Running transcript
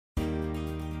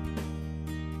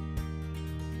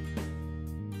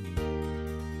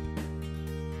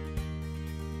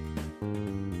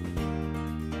Welcome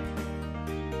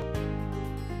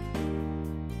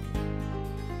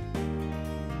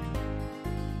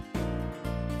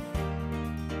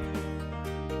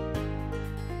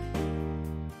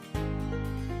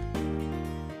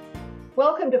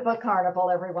to Book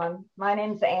Carnival, everyone. My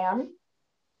name's Anne,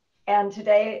 and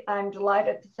today I'm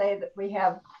delighted to say that we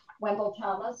have Wendall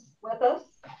Thomas with us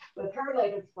with her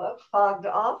latest book, Fogged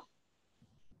Off.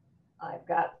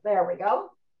 There we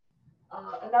go,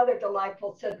 another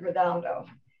delightful Sid Redondo.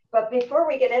 But before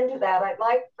we get into that, I'd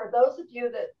like, for those of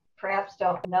you that perhaps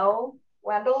don't know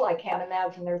Wendall, I can't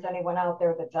imagine there's anyone out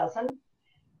there that doesn't,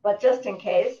 but just in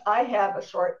case, I have a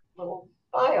short little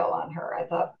bio on her I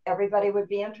thought everybody would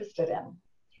be interested in.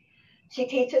 She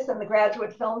teaches in the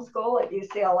Graduate Film School at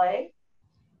UCLA,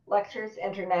 lectures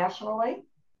internationally,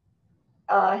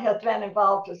 has been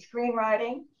involved with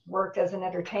screenwriting, worked as an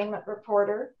entertainment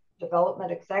reporter,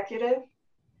 development executive,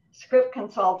 script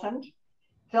consultant,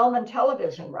 film and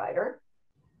television writer.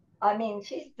 I mean,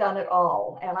 she's done it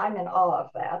all, and I'm in awe of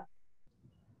that.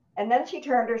 And then she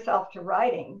turned herself to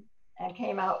writing and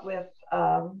came out with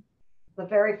the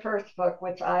very first book,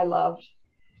 which I loved,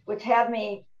 which had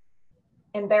me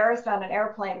embarrassed on an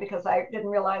airplane because I didn't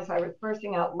realize I was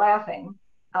bursting out laughing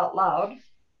out loud.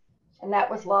 And that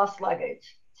was Lost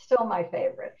Luggage. Still my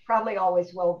favorite, probably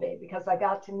always will be, because I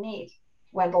got to meet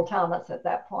Wendall Thomas at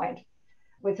that point,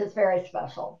 which is very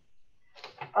special.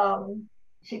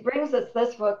 She brings us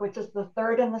this book, which is the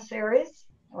third in the series.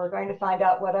 We're going to find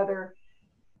out what other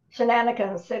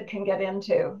shenanigans Sid can get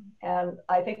into. And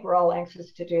I think we're all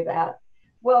anxious to do that.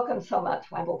 Welcome so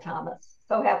much, Wendall Thomas.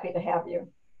 So happy to have you.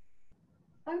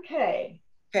 Okay.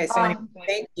 Okay, so anyway,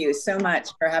 thank you so much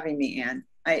for having me, Anne.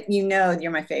 You know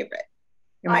you're my favorite.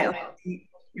 You're my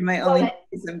only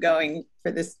reason I'm going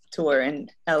for this tour in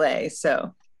LA,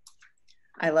 so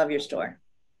I love your store.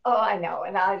 Oh, I know,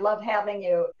 and I love having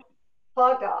you.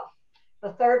 Fogged Off,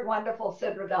 the third wonderful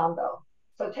Sid Redondo.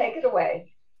 So take it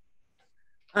away.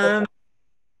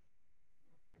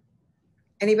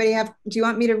 Anybody do you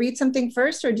want me to read something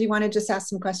first, or do you want to just ask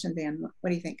some questions, Anne?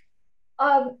 What do you think?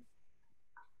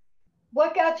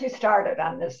 What got you started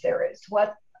on this series?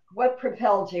 What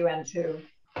propelled you into?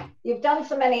 You've done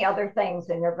so many other things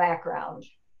in your background.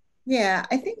 Yeah,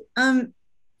 I think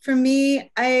for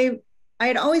me, I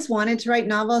had always wanted to write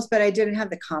novels, but I didn't have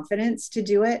the confidence to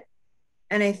do it.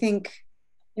 And I think,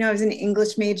 I was an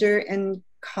English major in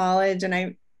college, and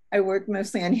I worked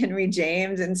mostly on Henry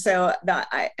James. And so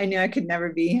I knew I could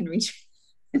never be Henry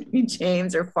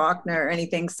James or Faulkner or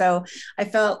anything. So I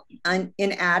felt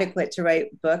inadequate to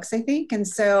write books, I think. And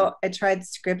so I tried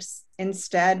scripts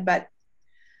instead, but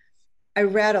I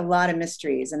read a lot of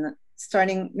mysteries, and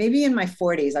starting maybe in my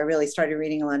 40s, I really started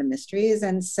reading a lot of mysteries.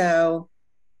 And so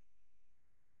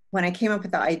when I came up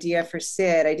with the idea for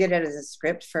Sid, I did it as a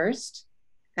script first.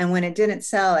 And when it didn't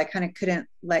sell, I kind of couldn't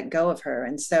let go of her.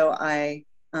 And so I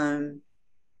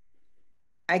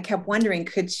kept wondering,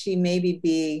 could she maybe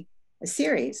be a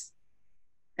series?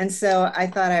 And so I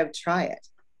thought I would try it.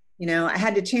 I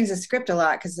had to change the script a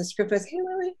lot, because the script was, hey,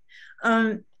 Lily.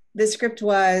 The script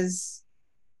was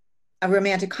a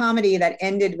romantic comedy that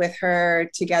ended with her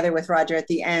together with Roger at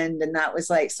the end. And that was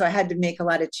so I had to make a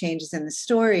lot of changes in the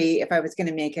story if I was going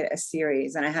to make it a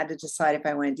series. And I had to decide if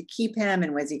I wanted to keep him,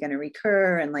 and was he going to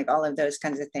recur, and all of those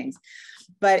kinds of things.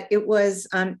 But it was,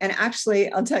 and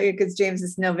actually, I'll tell you, because James,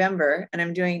 it's November, and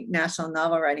I'm doing National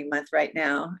Novel Writing Month right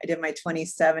now. I did my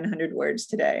 2,700 words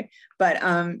today. But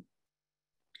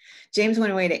James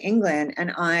went away to England,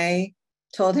 and I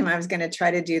told him I was going to try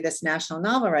to do this National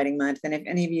Novel Writing Month. And if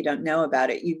any of you don't know about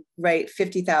it, you write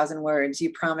 50,000 words.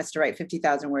 You promise to write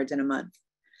 50,000 words in a month.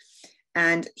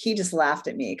 And he just laughed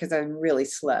at me because I'm really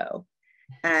slow.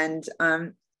 And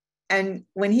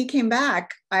when he came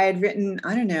back, I had written,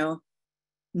 I don't know,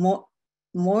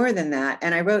 more than that.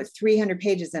 And I wrote 300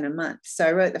 pages in a month. So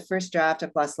I wrote the first draft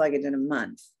of Lost Luggage in a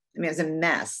month. I mean, it was a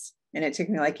mess, and it took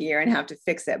me a year and a half to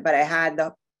fix it. But I had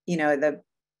the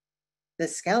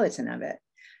skeleton of it.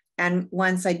 And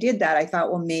once I did that, I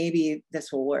thought, well, maybe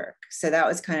this will work. So that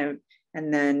was and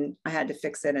then I had to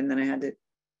fix it, and then I had to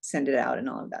send it out and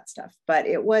all of that stuff. But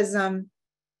it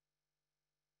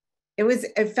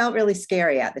felt really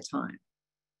scary at the time,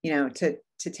 to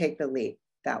take the leap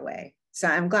that way. So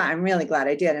I'm really glad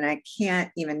I did. And I can't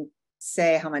even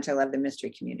say how much I love the mystery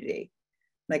community.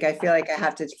 I feel like I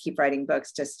have to keep writing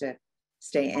books just to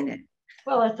stay in it.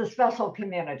 Well, it's a special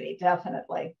community,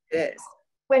 definitely. It is.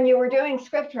 When you were doing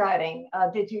script writing,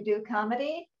 did you do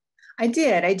comedy? I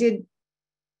did.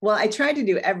 Well, I tried to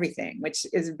do everything, which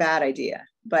is a bad idea,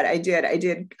 but I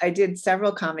did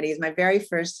several comedies. My very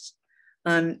first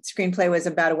screenplay was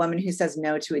about a woman who says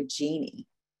no to a genie,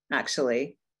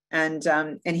 actually.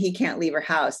 And he can't leave her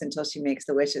house until she makes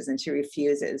the wishes, and she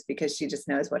refuses because she just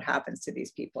knows what happens to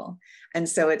these people. And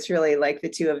so it's really like the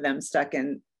two of them stuck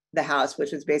in the house,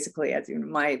 which was basically as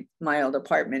my old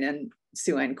apartment in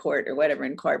Sue Ann Court or whatever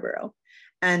in Carborough.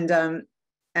 And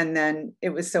then it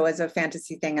was so as a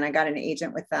fantasy thing, and I got an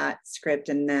agent with that script.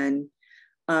 And then,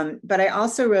 but I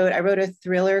also wrote a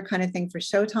thriller kind of thing for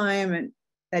Showtime, and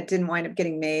that didn't wind up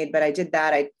getting made, but I did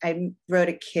that. I wrote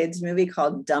a kids movie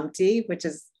called Dumpty, which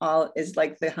is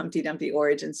like the Humpty Dumpty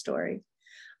origin story.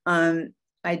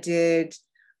 I did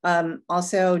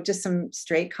also just some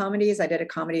straight comedies. I did a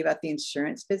comedy about the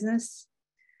insurance business.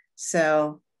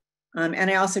 So,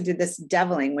 and I also did this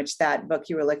Deviling, which that book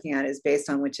you were looking at is based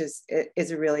on, which is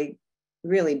a really,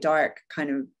 really dark kind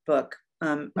of book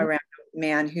around a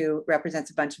man who represents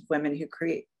a bunch of women who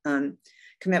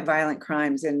commit violent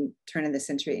crimes in turn of the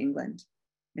century England,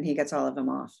 and he gets all of them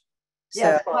off.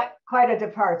 Yes, so, quite a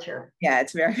departure. Yeah,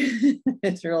 it's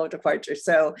it's a real departure.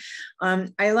 So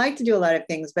I like to do a lot of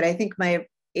things, but I think my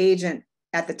agent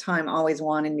at the time always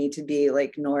wanted me to be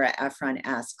like Nora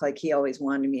Ephron-esque, like he always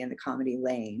wanted me in the comedy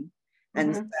lane.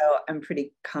 And so I'm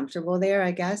pretty comfortable there,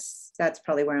 I guess. That's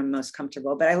probably where I'm most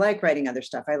comfortable, but I like writing other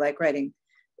stuff. I like writing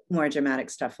more dramatic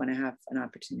stuff when I have an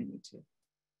opportunity to.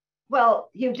 Well,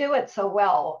 you do it so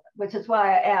well, which is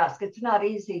why I ask. It's not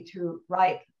easy to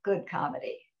write good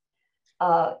comedy.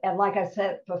 And like I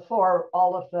said before,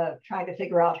 all of the trying to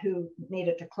figure out who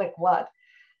needed to click what.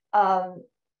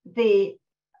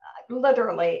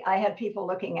 Literally, I had people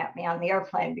looking at me on the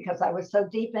airplane because I was so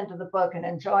deep into the book and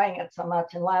enjoying it so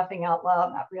much and laughing out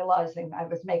loud, not realizing I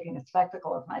was making a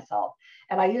spectacle of myself.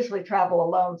 And I usually travel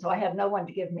alone, so I had no one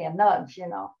to give me a nudge,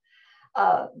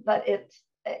 but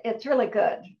it's really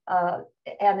good.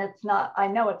 And it's not, I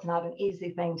know it's not an easy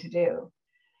thing to do.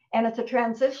 And it's a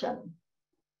transition.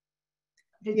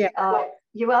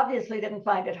 You obviously didn't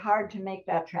find it hard to make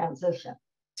that transition.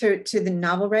 To the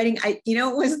novel writing, it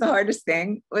was the hardest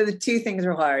thing. Well, the two things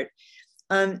were hard.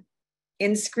 In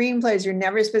screenplays, you're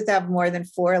never supposed to have more than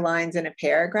 4 lines in a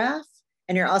paragraph.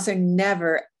 And you're also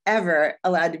never, ever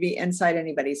allowed to be inside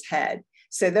anybody's head.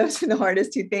 So those were the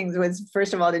hardest two things. Was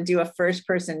first of all, to do a first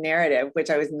person narrative, which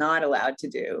I was not allowed to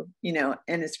do, in a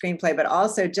screenplay, but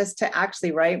also just to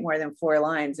actually write more than 4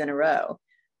 lines in a row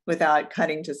without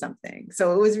cutting to something.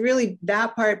 So it was really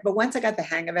that part. But once I got the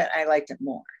hang of it, I liked it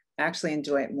more. I actually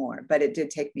enjoy it more, but it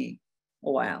did take me a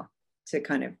while to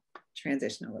kind of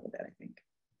transition a little bit, I think.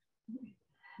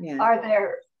 Yeah.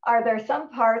 Are there some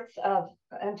parts of,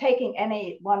 and taking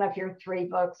any one of your 3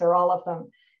 books or all of them,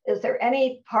 is there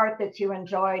any part that you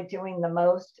enjoy doing the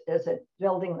most? Is it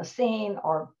building the scene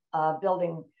or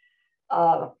building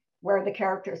where the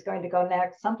character is going to go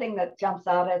next? Something that jumps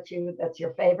out at you that's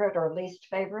your favorite or least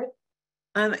favorite?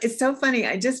 It's so funny.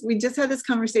 We just had this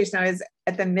conversation. I was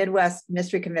at the Midwest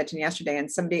Mystery Convention yesterday, and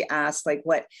somebody asked like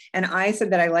what, and I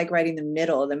said that I like writing the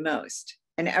middle the most.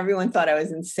 And everyone thought I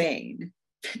was insane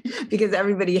because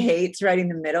everybody hates writing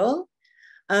the middle.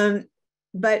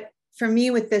 But for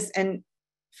me with this, and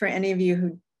for any of you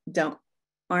who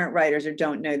aren't writers or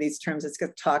don't know these terms, it's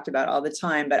talked about all the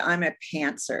time, but I'm a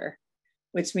pantser,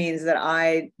 which means that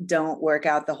I don't work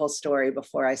out the whole story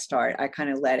before I start. I kind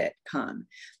of let it come.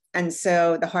 And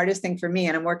so the hardest thing for me,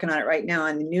 and I'm working on it right now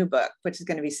on the new book, which is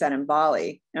going to be set in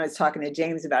Bali. And I was talking to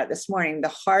James about it this morning. The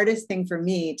hardest thing for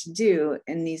me to do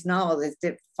in these novels is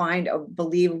to find a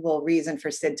believable reason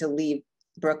for Sid to leave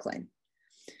Brooklyn.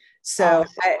 So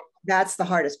that's the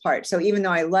hardest part. So even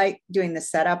though I like doing the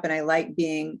setup and I like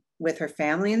being with her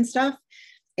family and stuff,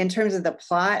 in terms of the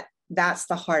plot, that's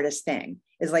the hardest thing,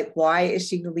 is like, why is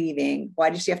she leaving? Why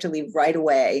does she have to leave right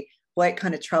away? What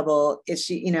kind of trouble is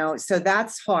she, so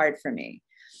that's hard for me.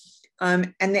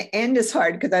 And the end is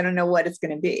hard because I don't know what it's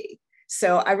going to be.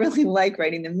 So I really like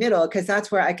writing the middle because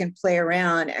that's where I can play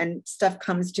around and stuff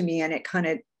comes to me and it kind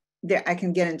of, I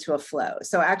can get into a flow.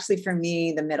 So actually for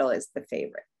me, the middle is the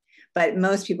favorite, but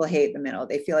most people hate the middle.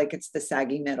 They feel like it's the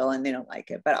saggy middle and they don't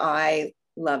like it, but I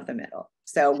love the middle.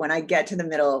 So when I get to the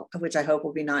middle, which I hope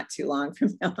will be not too long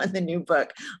from now on the new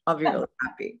book, I'll be really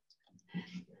happy.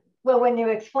 Well, when you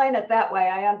explain it that way,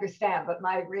 I understand, but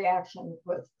my reaction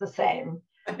was the same.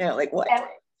 I know, like what?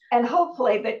 And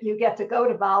hopefully that you get to go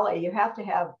to Bali, you have to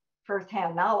have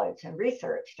firsthand knowledge and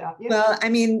research, don't you? Well, I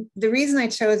mean, the reason I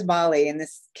chose Bali in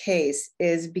this case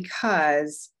is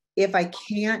because if I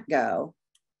can't go,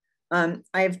 I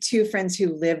have 2 friends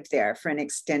who lived there for an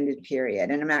extended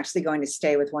period, and I'm actually going to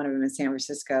stay with one of them in San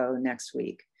Francisco next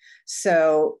week.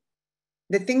 So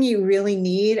the thing you really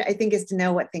need, I think, is to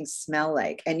know what things smell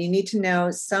like. And you need to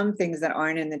know some things that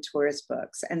aren't in the tourist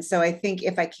books. And so I think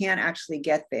if I can't actually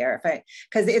get there,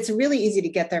 because it's really easy to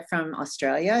get there from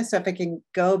Australia. So if I can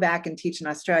go back and teach in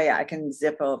Australia, I can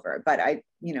zip over. But I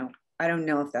don't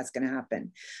know if that's going to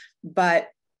happen. But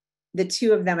the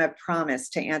two of them have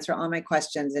promised to answer all my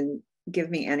questions and give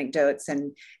me anecdotes.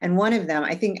 And one of them,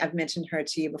 I think I've mentioned her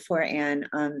to you before, Anne,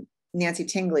 Nancy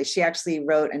Tingley, she actually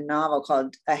wrote a novel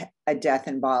called A Death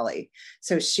in Bali.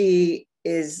 So she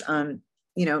is,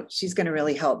 she's going to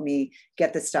really help me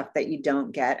get the stuff that you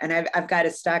don't get. And I've got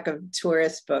a stack of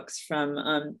tourist books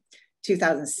from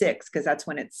 2006, because that's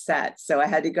when it's set. So I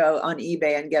had to go on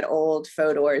eBay and get old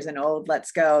photos and old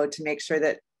Let's Go to make sure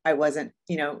that I wasn't,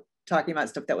 talking about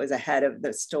stuff that was ahead of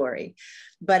the story.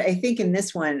 But I think in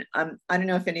this one, I don't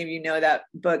know if any of you know that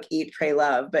book, Eat, Pray,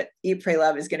 Love, but Eat, Pray,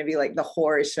 Love is going to be like the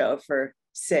horror show for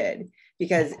Sid,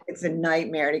 because it's a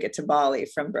nightmare to get to Bali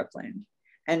from Brooklyn,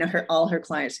 and all her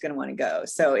clients are going to want to go.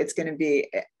 So it's going to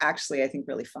be actually, I think,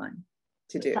 really fun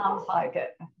to do. Sounds like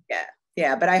it.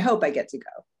 Yeah. But I hope I get to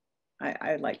go.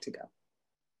 I'd like to go.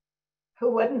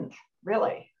 Who wouldn't,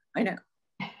 really? I know.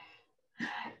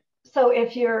 So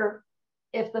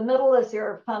if the middle is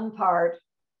your fun part,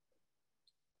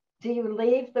 do you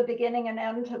leave the beginning and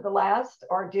end to the last,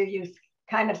 or do you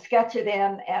kind of sketch it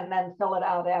in and then fill it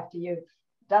out after you've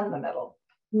done the middle?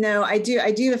 No, I do.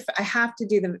 I have to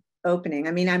do the opening.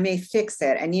 I mean, I may fix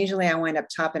it, and usually I wind up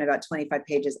chopping about 25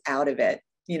 pages out of it,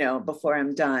 before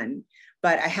I'm done.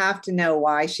 But I have to know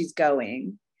why she's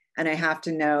going, and I have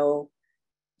to know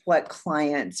what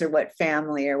clients or what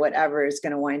family or whatever is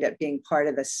going to wind up being part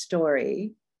of the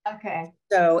story. Okay.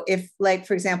 So if, like,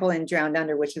 for example, in Drowned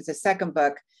Under, which was the second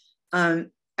book,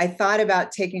 I thought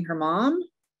about taking her mom,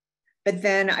 but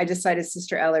then I decided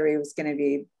Sister Ellery was going to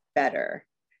be better.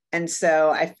 And so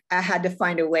I had to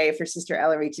find a way for Sister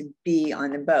Ellery to be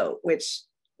on the boat, which,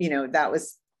 that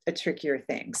was a trickier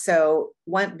thing. So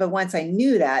once I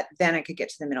knew that, then I could get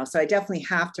to the middle. So I definitely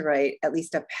have to write at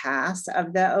least a pass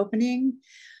of the opening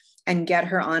and get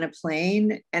her on a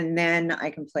plane, and then I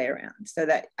can play around. So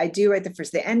that I do write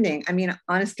the ending. I mean,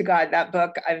 honest to God, that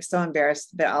book, I'm so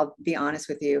embarrassed, but I'll be honest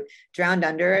with you. Drowned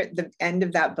Under, the end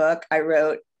of that book, I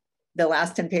wrote the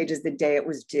last 10 pages the day it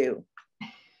was due.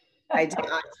 I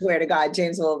swear to God,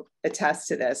 James will attest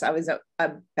to this. I was a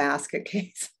basket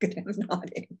case. I'm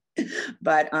nodding.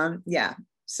 But yeah,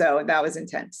 so that was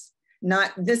intense.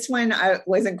 Not this one, I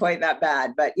wasn't quite that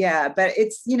bad, but yeah, but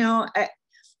it's,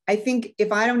 I think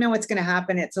if I don't know what's going to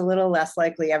happen, it's a little less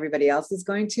likely everybody else is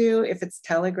going to. If it's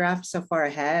telegraphed so far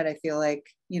ahead, I feel like,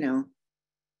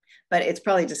 but it's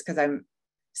probably just because I'm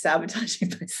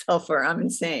sabotaging myself or I'm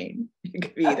insane. It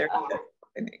could be either. I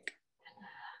think.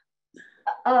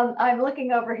 I'm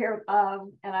looking over here,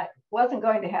 and I wasn't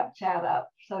going to have chat up,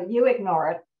 so you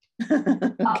ignore it.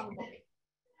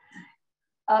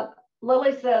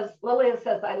 Lilia says,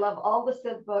 I love all the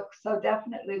Sid books, so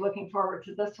definitely looking forward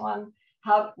to this one.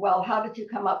 How did you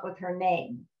come up with her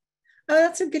name? Oh,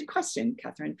 that's a good question,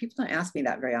 Catherine. People don't ask me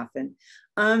that very often.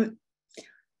 I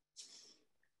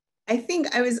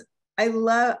think I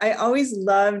always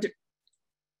loved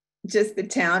just the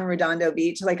town, Redondo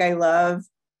Beach. Like, I love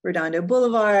Redondo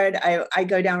Boulevard. I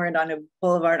go down Redondo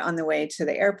Boulevard on the way to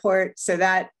the airport. So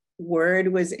that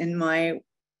word was in my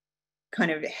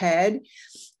kind of head.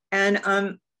 And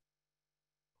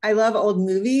I love old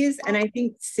movies, and I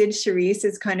think Sid Charisse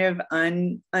is kind of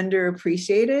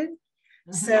underappreciated.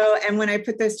 Mm-hmm. So, and when I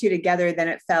put those two together, then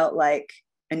it felt like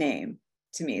a name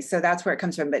to me. So that's where it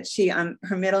comes from. But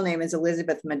her middle name is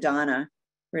Elizabeth Madonna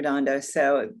Redondo.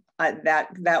 So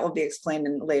that will be explained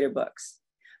in later books.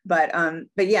 But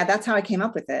yeah, that's how I came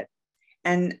up with it.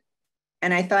 And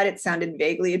I thought it sounded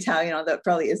vaguely Italian, although it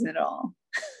probably isn't at all.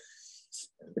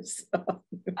 So.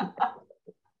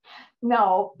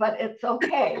 No, but it's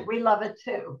okay. We love it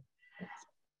too.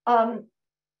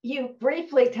 You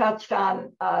briefly touched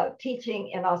on teaching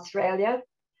in Australia.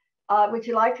 Would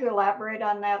you like to elaborate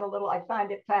on that a little? I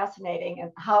find it fascinating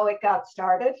and how it got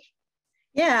started.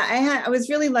 Yeah, I was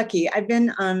really lucky. I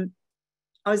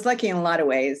was lucky in a lot of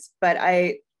ways, but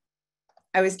I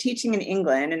was teaching in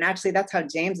England, and actually that's how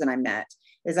James and I met.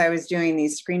 Is I was doing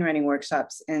these screenwriting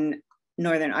workshops in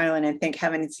Northern Ireland, and thank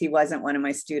heavens he wasn't one of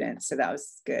my students, so that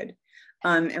was good.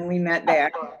 And we met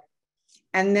there.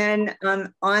 And then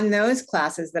on those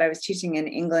classes that I was teaching in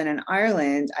England and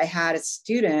Ireland, I had a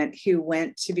student who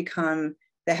went to become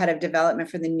the head of development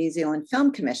for the New Zealand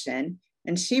Film Commission.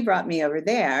 And she brought me over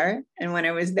there. And when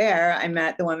I was there, I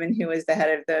met the woman who was the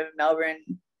head of the Melbourne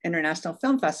International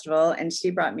Film Festival. And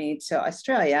she brought me to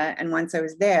Australia. And once I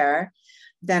was there,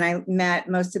 then I met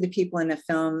most of the people in the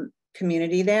film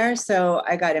community there. So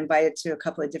I got invited to a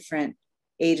couple of different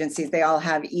agencies. They all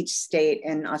have, each state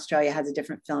in Australia has a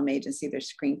different film agency. There's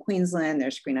Screen Queensland,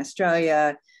 there's Screen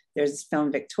Australia, there's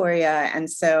Film Victoria. And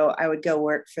so I would go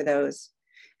work for those.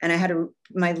 And I had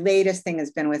my latest thing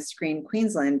has been with Screen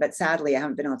Queensland, but sadly I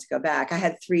haven't been able to go back. I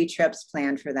had 3 trips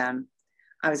planned for them.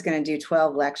 I was going to do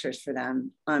 12 lectures for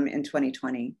them in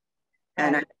 2020.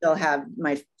 And I still have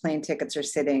my plane tickets are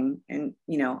sitting and,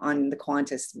 you know, on the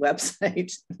Qantas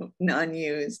website,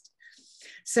 unused.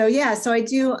 So yeah, so I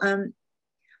do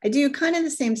kind of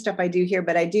the same stuff I do here,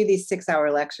 but I do these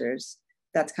 6-hour lectures.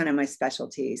 That's kind of my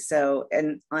specialty. So,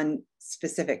 and on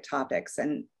specific topics,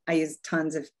 and I use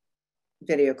tons of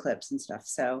video clips and stuff.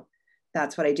 So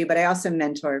that's what I do. But I also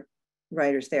mentor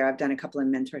writers there. I've done a couple of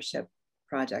mentorship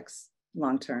projects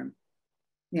long-term.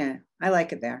 Yeah, I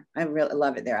like it there. I really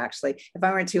love it there, actually. If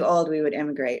I weren't too old, we would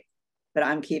immigrate, but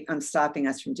I'm stopping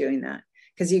us from doing that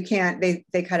because you can't,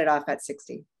 they cut it off at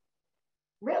 60.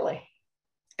 Really?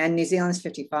 And New Zealand's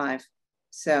 55.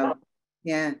 So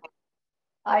yeah.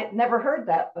 I never heard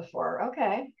that before.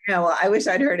 Okay. Yeah, well, I wish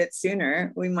I'd heard it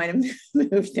sooner. We might have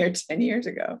moved there 10 years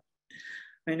ago.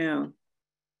 I know.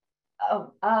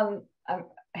 Oh, I'm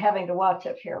having to watch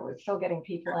it here. We're still getting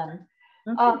people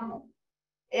in. Okay.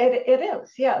 It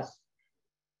is, yes.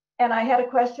 And I had a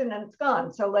question and it's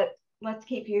gone. So let's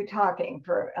keep you talking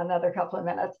for another couple of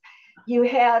minutes. You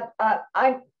had,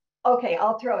 I'll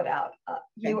throw it out.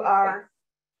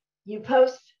 You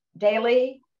post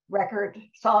daily record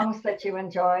songs that you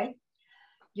enjoy.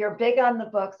 You're big on the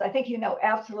books. I think you know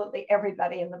absolutely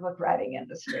everybody in the book writing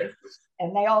industry,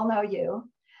 and they all know you.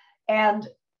 And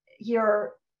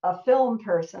you're a film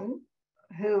person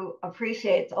who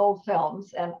appreciates old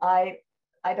films, and I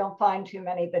don't find too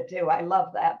many that do. I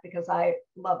love that because I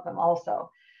love them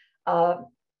also.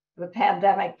 The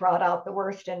pandemic brought out the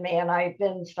worst in me, and I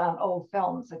binged on old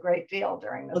films a great deal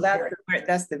during this period.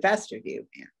 That's the best of you.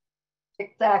 Yeah.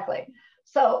 Exactly.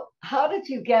 So how did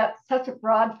you get such a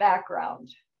broad background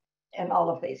in all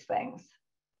of these things?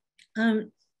 I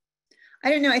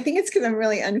don't know. I think it's because I'm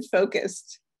really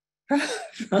unfocused,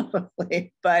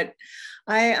 probably. But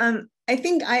I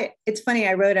think it's funny.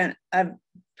 I wrote a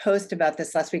post about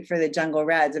this last week for the Jungle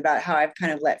Reds about how I've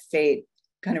kind of let fate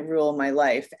kind of rule my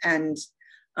life. And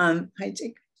when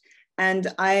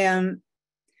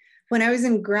I was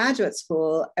in graduate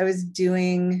school, I was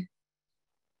doing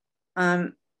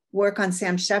work on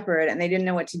Sam Shepard, and they didn't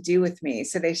know what to do with me.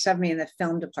 So they shoved me in the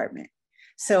film department.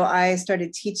 So I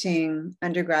started teaching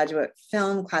undergraduate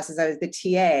film classes. I was the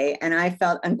TA and I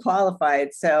felt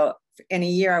unqualified. So in a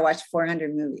year, I watched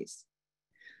 400 movies.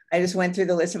 I just went through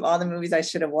the list of all the movies I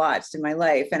should have watched in my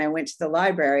life. And I went to the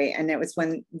library, and it was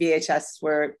when VHS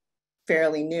were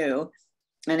fairly new.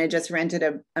 And I just rented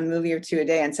a movie or 2 a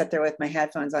day and sat there with my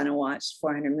headphones on and watched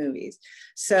 400 movies.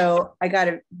 So I got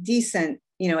a decent,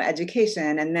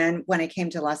 education. And then when I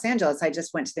came to Los Angeles, I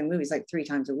just went to the movies like 3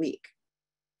 times a week,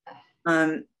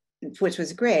 which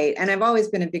was great. And I've always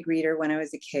been a big reader when I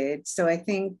was a kid. So I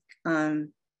think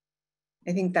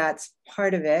that's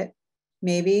part of it,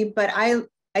 maybe. But I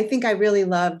think I really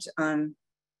loved, I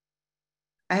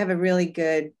have a really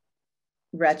good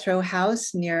retro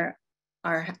house near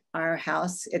our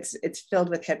house. It's filled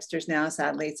with hipsters now,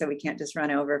 sadly, so we can't just run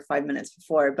over 5 minutes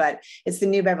before, but it's the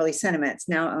New Beverly Cinema. It's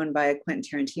now owned by Quentin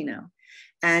Tarantino.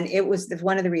 And it was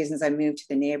one of the reasons I moved to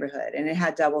the neighborhood. And it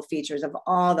had double features of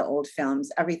all the old films,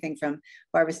 everything from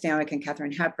Barbara Stanwyck and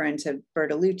Katharine Hepburn to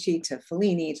Bertolucci to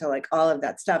Fellini to like all of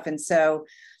that stuff. And so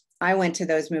I went to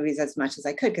those movies as much as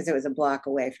I could because it was a block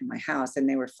away from my house and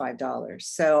they were $5.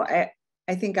 So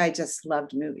I think I just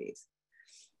loved movies.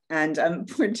 And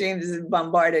poor James is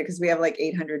bombarded because we have like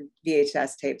 800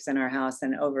 VHS tapes in our house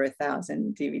and over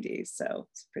 1,000 DVDs. So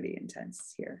it's pretty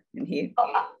intense here. And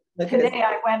today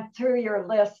I went through your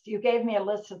list. You gave me a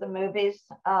list of the movies,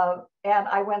 and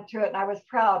I went through it and I was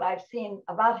proud. I've seen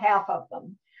about half of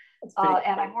them,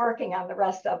 and I'm working on the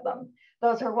rest of them.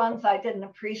 Those are ones I didn't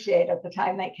appreciate at the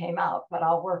time they came out, but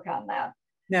I'll work on that.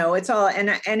 No, it's all,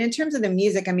 and in terms of the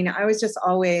music, I mean, I was just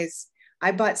always,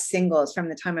 I bought singles from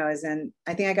the time I was in,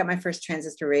 I think I got my first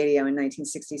transistor radio in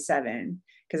 1967,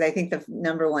 because I think the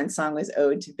 #1 song was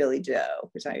Ode to Billy Joe,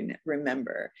 which I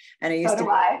remember. And I used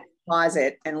to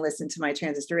closet and listen to my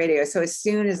transistor radio. So as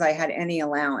soon as I had any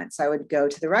allowance, I would go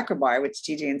to the record bar, which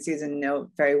Gigi and Susan know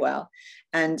very well.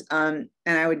 And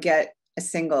I would get a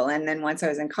single. And then once I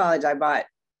was in college, I bought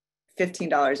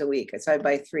 $15 a week. So I'd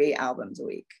buy 3 albums a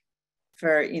week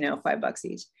for, $5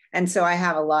 each. And so I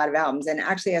have a lot of albums. And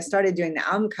actually I started doing the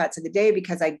album cuts of the day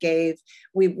because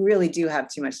we really do have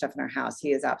too much stuff in our house.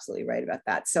 He is absolutely right about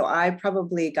that. So I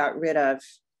probably got rid of,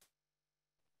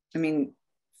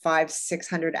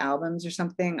 600 albums or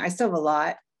something. I still have a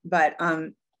lot, but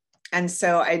and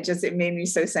so it made me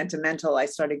so sentimental. I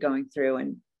started going through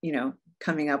and, you know,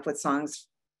 coming up with songs,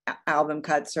 album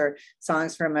cuts or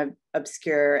songs from a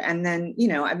obscure. And then, you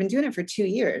know, I've been doing it for 2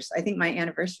 years. I think my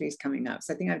anniversary is coming up.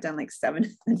 So I think I've done like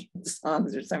 700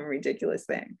 songs or some ridiculous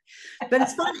thing, but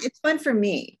it's fun. It's fun for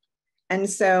me. And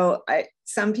so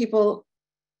some people,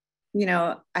 you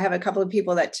know, I have a couple of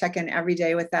people that check in every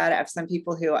day with that. I have some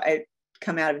people who I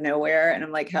come out of nowhere and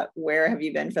I'm like, where have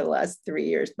you been for the last 3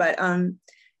 years? But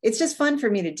it's just fun for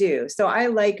me to do. So I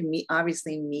like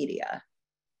obviously media,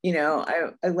 you know,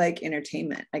 I like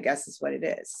entertainment, I guess is what it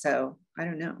is. So I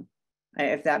don't know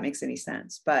if that makes any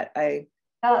sense, but it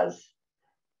does.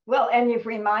 Well, and you've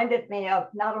reminded me of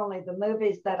not only the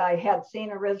movies that I had seen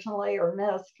originally or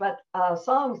missed, but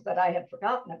songs that I had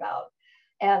forgotten about.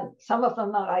 And some of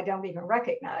them that I don't even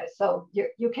recognize. So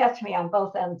you catch me on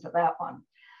both ends of that one.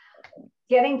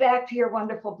 Getting back to your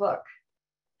wonderful book,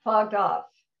 Fogged Off.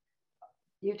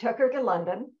 You took her to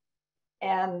London,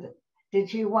 and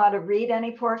did you want to read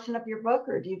any portion of your book,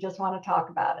 or do you just want to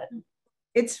talk about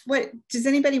it? Does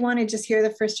anybody want to just hear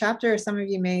the first chapter, or some of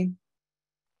you may?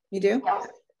 You do? Yes.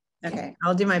 Okay,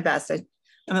 I'll do my best.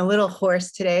 I'm a little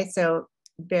hoarse today, so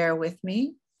bear with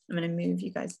me. I'm going to move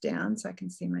you guys down so I can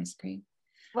see my screen.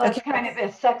 Well, okay. It's kind of a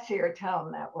sexier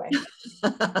tone that way.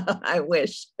 I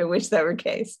wish that were the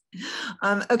case.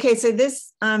 Okay, so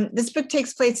this book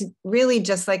takes place really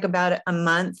just like about a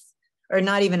month, or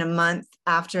not even a month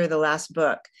after the last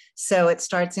book. So it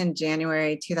starts in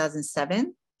January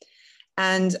 2007.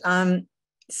 And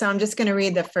so I'm just going to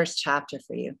read the first chapter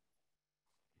for you.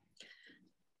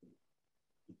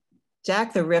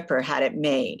 Jack the Ripper had it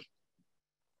made.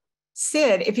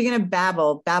 Sid, if you're going to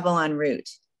babble en route.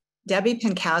 Debbie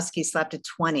Pinkowski slept a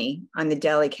 20 on the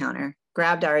deli counter,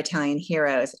 grabbed our Italian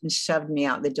heroes, and shoved me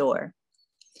out the door.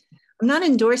 I'm not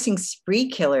endorsing spree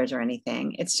killers or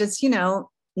anything. It's just, you know,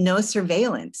 no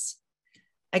surveillance.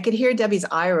 I could hear Debbie's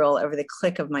eye roll over the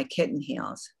click of my kitten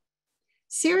heels.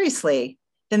 Seriously,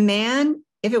 the man,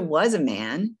 if it was a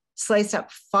man, sliced up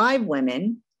 5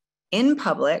 women in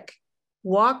public,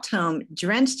 walked home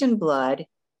drenched in blood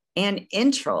and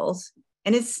entrails,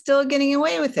 and is still getting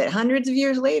away with it hundreds of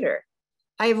years later.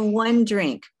 I have one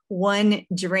drink with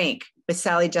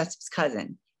Sally Jessup's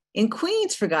cousin in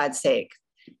Queens, for God's sake.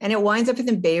 And it winds up in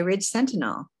the Bay Ridge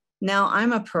Sentinel. Now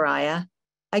I'm a pariah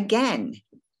again.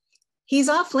 He's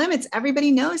off limits. Everybody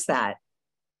knows that.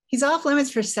 He's off limits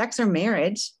for sex or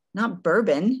marriage, not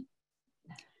bourbon.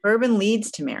 Bourbon leads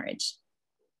to marriage.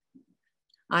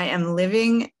 I am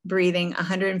living, breathing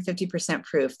 150%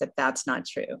 proof that that's not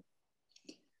true.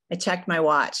 I checked my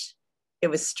watch. It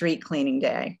was street cleaning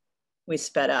day. We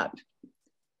sped up.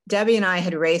 Debbie and I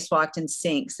had race walked in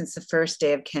sync since the first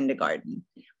day of kindergarten,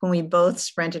 when we both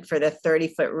sprinted for the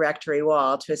 30-foot rectory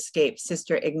wall to escape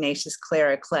Sister Ignatius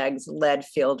Clara Clegg's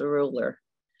lead-filled ruler.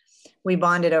 We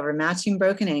bonded over matching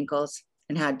broken ankles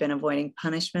and had been avoiding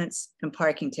punishments and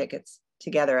parking tickets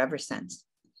together ever since.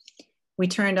 We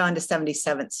turned on to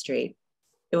 77th Street.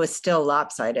 It was still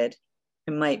lopsided.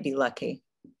 I might be lucky.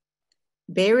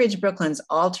 Bay Ridge, Brooklyn's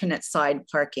alternate side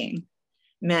parking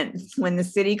meant when the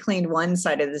city cleaned one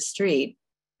side of the street,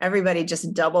 everybody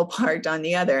just double parked on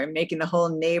the other, making the whole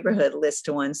neighborhood list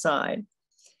to one side.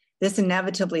 This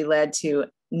inevitably led to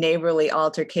neighborly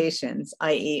altercations,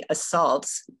 i.e.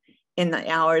 assaults, in the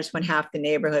hours when half the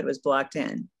neighborhood was blocked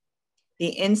in. The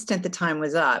instant the time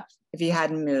was up, if you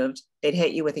hadn't moved, they'd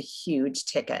hit you with a huge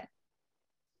ticket,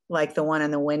 like the one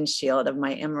on the windshield of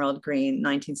my emerald green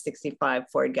 1965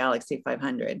 Ford Galaxie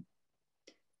 500.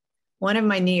 One of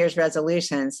my New Year's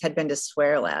resolutions had been to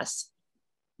swear less.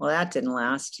 Well, that didn't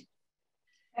last.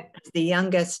 As the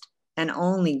youngest and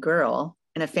only girl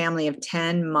in a family of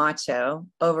 10 macho,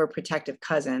 overprotective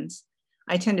cousins,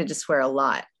 I tended to swear a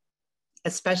lot,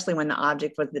 especially when the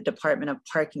object was the Department of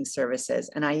Parking Services,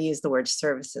 and I use the word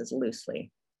services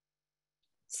loosely.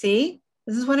 See,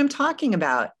 this is what I'm talking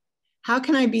about. How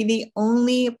can I be the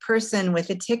only person with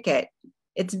a ticket?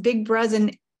 It's big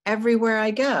brazen everywhere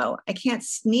I go. I can't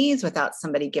sneeze without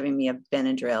somebody giving me a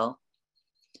Benadryl.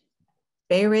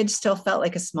 Bay Ridge still felt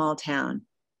like a small town,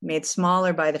 made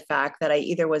smaller by the fact that I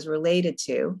either was related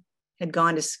to, had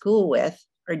gone to school with,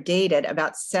 or dated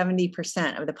about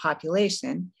 70% of the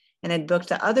population, and had booked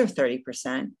the other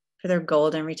 30% for their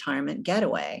golden retirement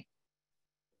getaway.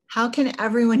 How can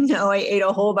everyone know I ate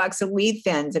a whole box of Wheat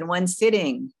Thins in one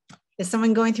sitting? Is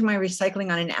someone going through my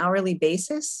recycling on an hourly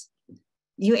basis?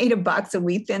 You ate a box of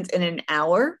Wheat Thins in an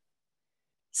hour?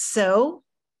 So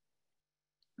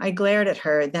I glared at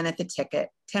her, then at the ticket,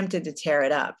 tempted to tear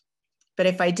it up. But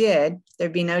if I did,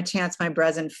 there'd be no chance my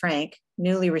cousin Frank,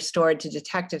 newly restored to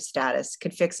detective status,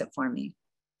 could fix it for me.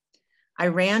 I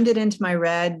rammed it into my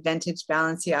red vintage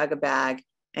Balenciaga bag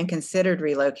and considered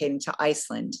relocating to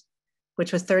Iceland,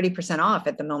 which was 30% off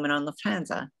at the moment on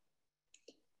Lufthansa.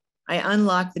 I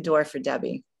unlocked the door for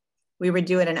Debbie. We were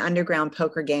due at an underground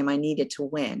poker game I needed to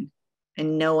win,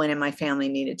 and no one in my family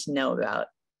needed to know about.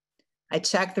 I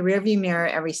checked the rearview mirror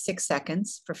every 6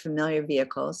 seconds for familiar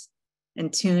vehicles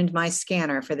and tuned my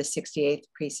scanner for the 68th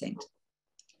precinct.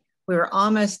 We were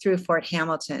almost through Fort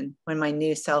Hamilton when my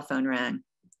new cell phone rang.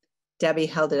 Debbie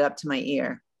held it up to my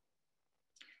ear.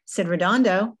 Said,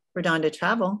 Redondo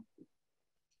Travel.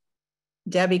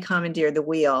 Debbie commandeered the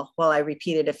wheel while I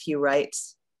repeated a few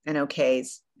rights and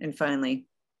okays, and finally,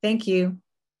 thank you,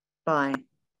 bye.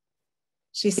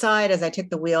 She sighed as I took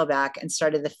the wheel back and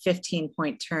started the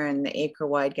 15-point turn the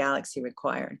acre-wide galaxy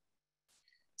required.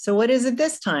 So what is it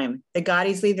this time? The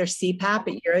Gaudis leave their CPAP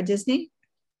at Euro Disney?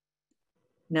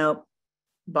 Nope,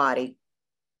 body.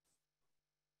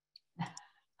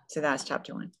 So that's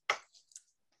chapter 1.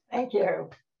 Thank you.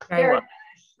 Very well.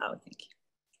 Nice. Oh, thank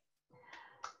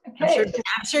you. Okay.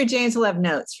 I'm sure James will have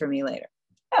notes for me later.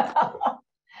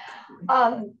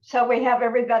 So we have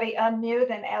everybody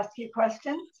unmute and ask you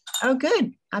questions. Oh,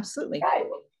 good. Absolutely. Right.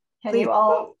 Can you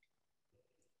all,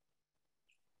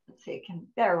 let's see,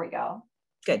 there we go.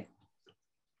 Good.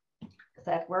 Is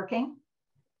that working?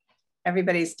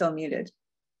 Everybody's still muted.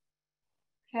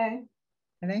 Okay.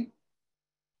 Are they?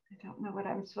 I don't know what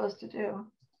I'm supposed to do.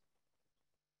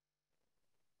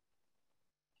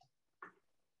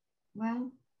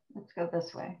 Well, let's go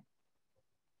this way.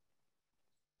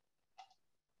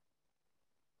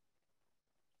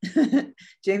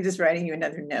 James is writing you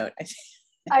another note.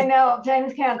 I know,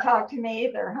 James can't talk to me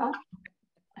either, huh?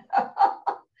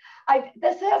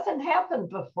 This hasn't happened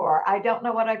before. I don't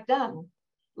know what I've done.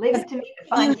 Leave it to me to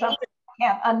find something I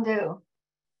can't undo.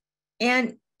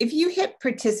 And if you hit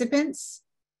participants.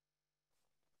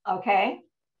 Okay.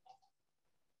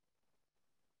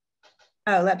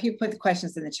 Oh, let people put the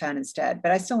questions in the chat instead,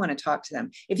 but I still want to talk to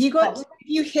them. If you go, if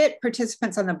you hit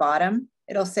participants on the bottom,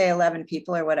 it'll say 11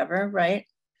 people or whatever, right?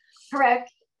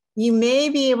 Correct. You may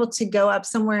be able to go up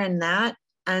somewhere in that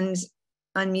and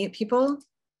unmute people.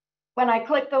 When I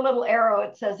click the little arrow,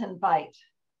 it says invite.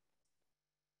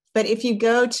 But if you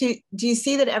go to, do you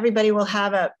see that everybody will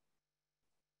have a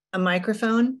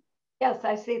microphone? Yes,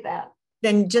 I see that.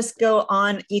 Then just go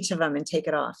on each of them and take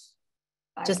it off.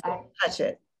 Just touch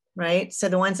it, right? So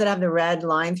the ones that have the red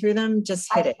line through them,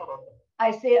 just hit it.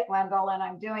 I see it, Wendell, and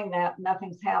I'm doing that.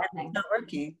 Nothing's happening. It's not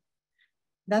working.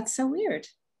 That's so weird.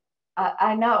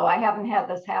 I know. I haven't had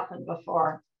this happen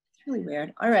before. It's really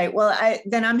weird. All right. Well,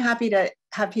 then I'm happy to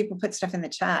have people put stuff in the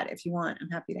chat if you want. I'm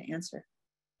happy to answer.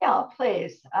 Yeah,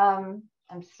 please. I'm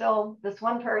still, this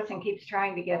one person keeps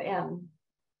trying to get in.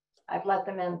 I've let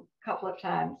them in a couple of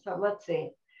times. So let's see.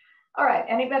 All right.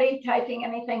 Anybody typing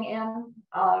anything in?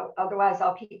 Otherwise,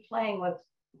 I'll keep playing with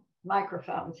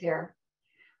microphones here.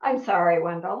 I'm sorry,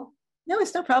 Wendell. No,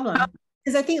 it's no problem.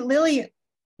 Because I think Lily,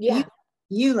 yeah,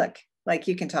 you look like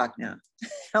you can talk now.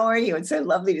 How are you? It's so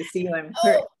lovely to see you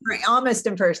almost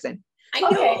in person. I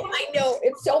know.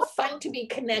 It's so fun to be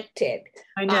connected.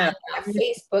 I know. On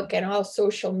Facebook and all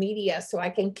social media, so I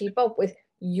can keep up with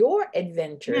your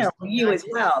adventures. Yeah, you as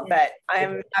well, but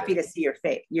I'm happy to see your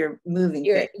face, your moving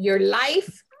face. Your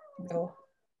life. Oh.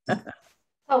 So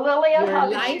Lilia, your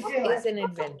life is an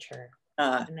adventure.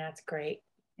 And that's great.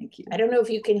 Thank you. I don't know if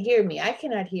you can hear me. I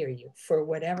cannot hear you for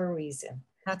whatever reason.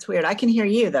 That's weird. I can hear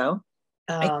you though.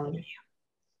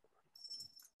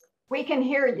 We can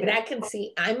hear you. But I can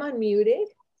see I'm unmuted,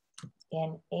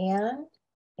 and Anne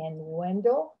and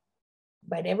Wendell,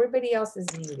 but everybody else is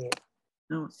muted.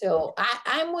 Oh. So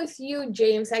I'm with you,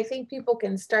 James. I think people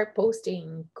can start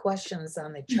posting questions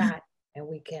on the chat and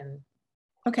we can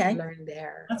learn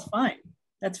there. That's fine.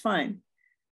 That's fine.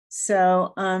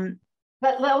 So,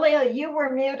 but Lilia, you were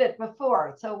muted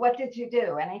before. So what did you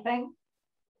do? Anything?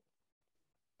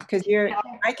 Because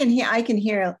I can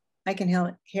hear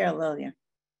Lilia.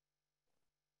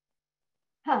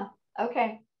 Huh.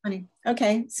 Okay. Funny.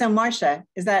 Okay. So Marcia,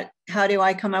 is that how do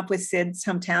I come up with Sid's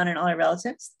hometown and all her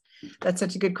relatives? That's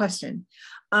such a good question.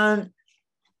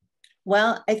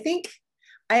 Well, I think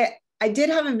I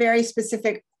did have a very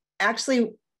specific,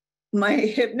 actually my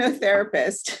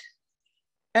hypnotherapist,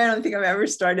 I don't think I've ever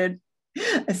started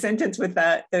a sentence with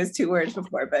those two words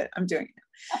before, but I'm doing it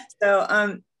now.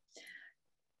 So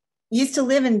used to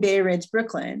live in Bay Ridge,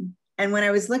 Brooklyn. And when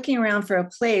I was looking around for a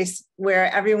place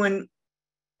where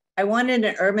I wanted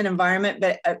an urban environment,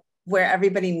 but where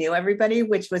everybody knew everybody,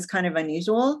 which was kind of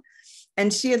unusual.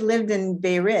 and she had lived in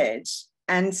Bay Ridge.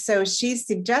 And so she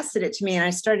suggested it to me and I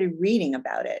started reading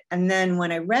about it. And then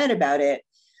when I read about it,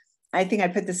 I think I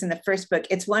put this in the first book.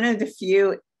 It's one of the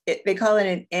few, they call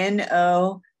it an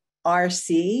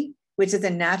NORC, which is a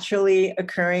naturally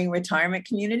occurring retirement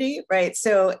community, right?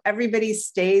 So everybody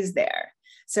stays there.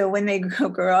 So when they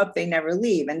grow up, they never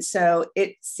leave. And so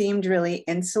it seemed really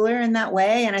insular in that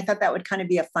way. And I thought that would kind of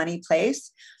be a funny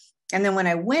place. And then when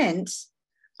I went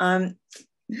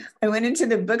into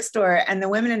the bookstore and the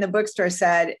women in the bookstore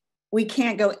said, we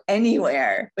can't go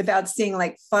anywhere without seeing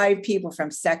like 5 people from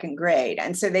 2nd grade.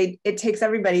 And so it takes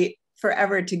everybody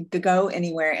forever to go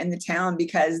anywhere in the town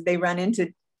because they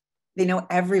know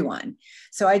everyone.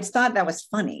 So I just thought that was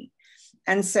funny.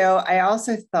 And so I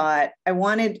also thought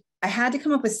I had to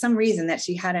come up with some reason that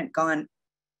she hadn't gone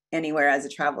anywhere as a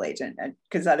travel agent,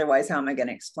 because otherwise, how am I going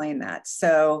to explain that?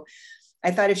 So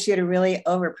I thought if she had a really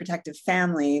overprotective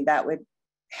family, that would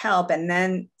help. And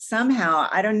then somehow,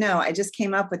 I don't know, I just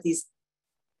came up with these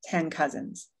 10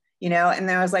 cousins, and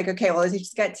then I was like, okay, well, if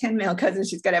she's got 10 male cousins,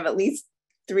 she's got to have at least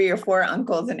 3 or 4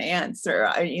 uncles and aunts, or,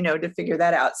 to figure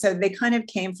that out. So they kind of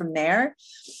came from there.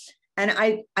 And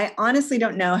I honestly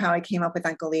don't know how I came up with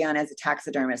Uncle Leon as a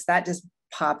taxidermist. That just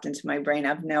popped into my brain. I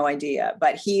have no idea,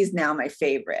 but he's now my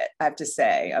favorite, I have to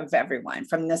say, of everyone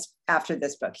after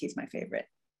this book. He's my favorite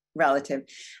relative.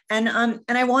 And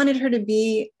I wanted her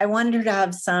to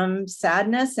have some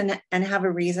sadness and have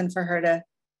a reason for her to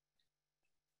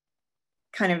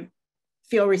kind of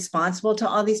feel responsible to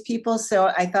all these people. So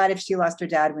I thought if she lost her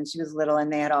dad when she was little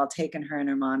and they had all taken her and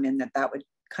her mom in, that would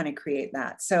kind of create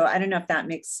that. So I don't know if that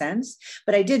makes sense,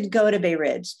 but I did go to Bay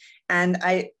Ridge, and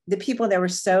the people there were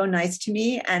so nice to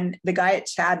me. And the guy at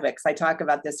Chadwick's, I talk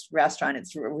about this restaurant,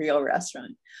 it's a real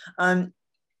restaurant,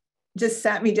 just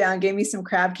sat me down, gave me some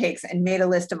crab cakes, and made a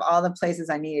list of all the places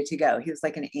I needed to go. He was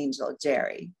like an angel,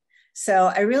 Jerry.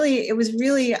 So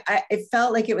it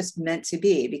felt like it was meant to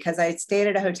be, because I stayed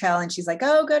at a hotel and she's like,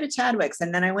 oh, go to Chadwick's.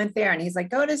 And then I went there and he's like,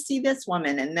 go to see this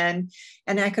woman. And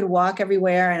I could walk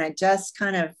everywhere, and I just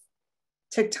kind of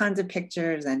took tons of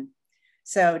pictures. And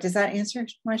so does that answer,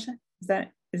 Marcia? Is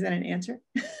that an answer?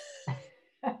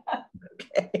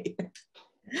 Okay.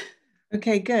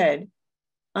 Okay, good.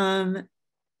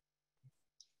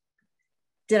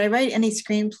 Did I write any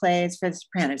screenplays for The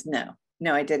Sopranos?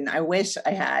 No, I didn't. I wish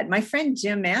I had. My friend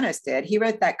Jim Manos did. He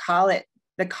wrote the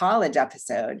college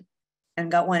episode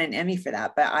and got won an Emmy for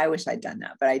that, but I wish I'd done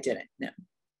that, but I didn't.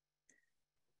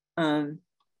 No.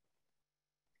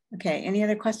 Okay, any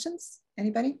other questions?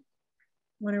 Anybody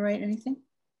want to write anything?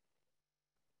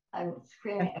 I'm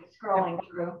scrolling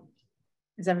through.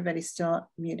 Is everybody still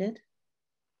muted?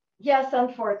 Yes,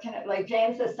 unfortunately.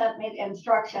 James has sent me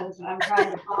instructions and I'm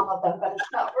trying to follow them, but it's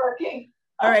not working.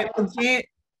 All right, well, James,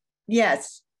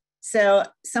 yes. So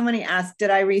somebody asked,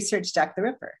 did I research Jack the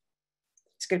Ripper?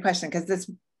 It's a good question, because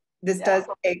this does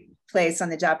take place on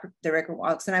the Jack the Ripper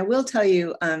walks. And I will tell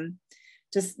you,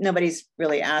 just nobody's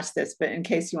really asked this, but in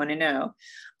case you want to know,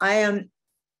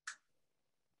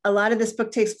 a lot of this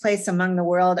book takes place among the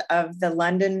world of the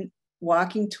London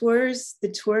walking tours, the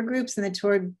tour groups and the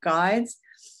tour guides.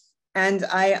 And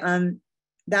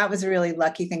that was a really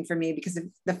lucky thing for me, because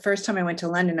the first time I went to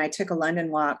London, I took a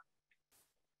London walk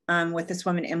with this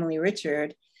woman, Emily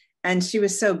Richard, and she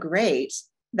was so great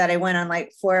that I went on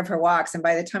like 4 of her walks. And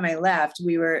by the time I left,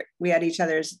 we had each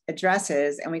other's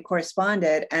addresses and we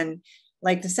corresponded. And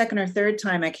like the second or third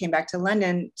time I came back to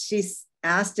London, she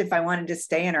asked if I wanted to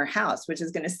stay in her house, which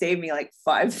is going to save me like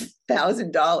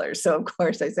 $5,000. So of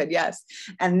course I said yes.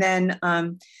 And then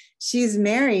she's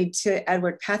married to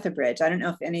Edward Petherbridge. I don't know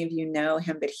if any of you know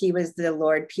him, but he was the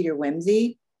Lord Peter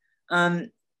Wimsey on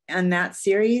that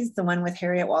series, the one with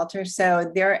Harriet Walter.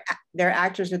 So they're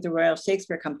actors with the Royal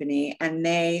Shakespeare Company,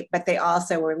 but they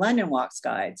also were London Walks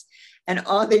guides. And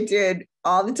all they did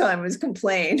all the time was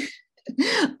complain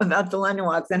about the London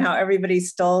Walks and how everybody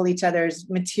stole each other's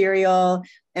material,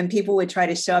 and people would try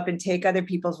to show up and take other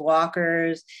people's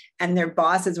walkers, and their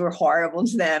bosses were horrible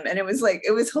to them. And it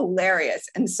was hilarious.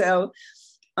 And so,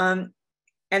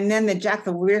 and then the Jack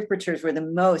the Ripper tours were the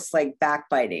most like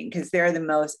backbiting, because they're the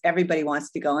most, everybody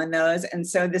wants to go on those. And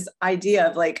so this idea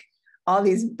of like all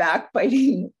these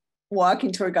backbiting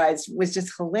walking tour guides was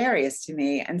just hilarious to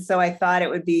me. And so I thought it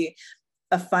would be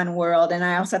a fun world. And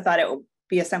I also thought it would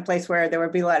be someplace where there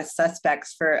would be a lot of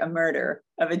suspects for a murder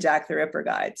of a Jack the Ripper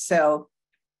guide. So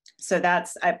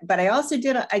that's, but I also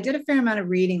did a fair amount of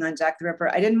reading on Jack the Ripper.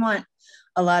 I didn't want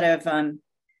a lot of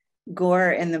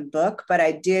gore in the book, but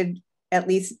I did at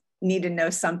least need to know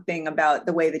something about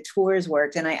the way the tours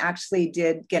worked. And I actually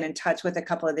did get in touch with a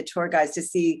couple of the tour guides to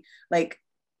see like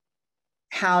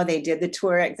how they did the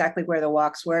tour, exactly where the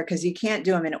walks were, because you can't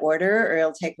do them in order or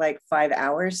it'll take like 5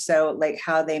 hours. So like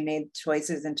how they made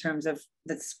choices in terms of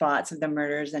the spots of the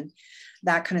murders and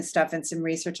that kind of stuff, and some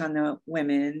research on the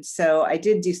women. So I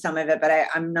did do some of it, but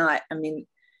I'm not, I mean,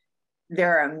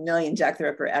 there are a million Jack the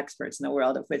Ripper experts in the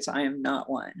world, of which I am not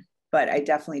one, but I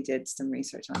definitely did some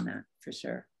research on that for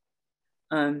sure.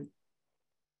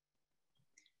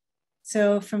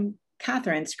 So from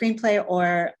Catherine, screenplay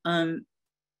or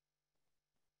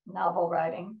novel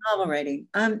writing? Novel writing.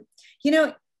 You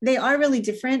know, they are really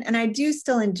different, and I do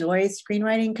still enjoy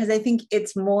screenwriting because I think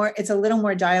it's a little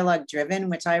more dialogue driven,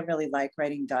 which I really like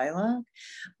writing dialogue.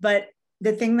 But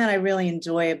the thing that I really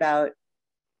enjoy about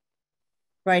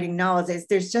writing novels is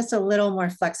there's just a little more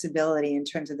flexibility in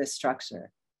terms of the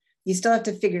structure. You still have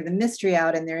to figure the mystery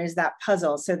out, and there is that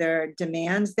puzzle. So there are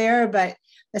demands there, but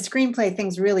the screenplay,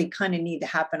 things really kind of need to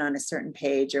happen on a certain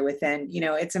page or within, you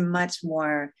know, it's a much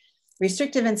more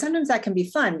restrictive. And sometimes that can be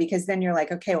fun because then you're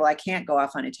like, okay, well, I can't go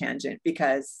off on a tangent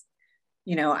because,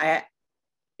 you know,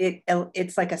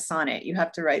 it's like a sonnet. You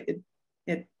have to write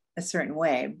it a certain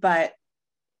way. But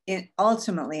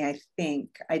ultimately, I think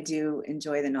I do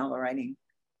enjoy the novel writing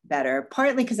better,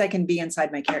 partly because I can be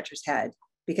inside my character's head,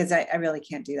 because I really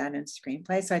can't do that in a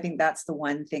screenplay. So I think that's the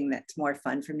one thing that's more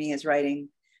fun for me, is writing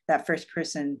that first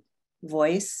person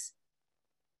voice.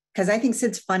 Because I think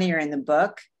Sid's funnier in the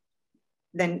book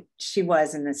than she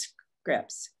was in the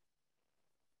scripts,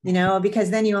 you know, because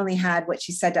then you only had what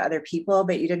she said to other people,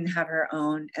 but you didn't have her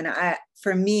own. And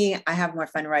for me, I have more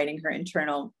fun writing her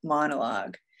internal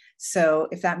monologue. So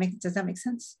does that make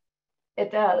sense?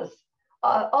 It does.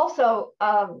 Also,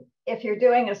 if you're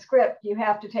doing a script, you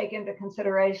have to take into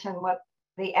consideration what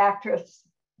the actress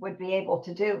would be able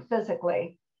to do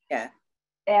physically. Yeah.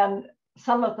 And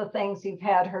some of the things you've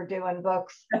had her do in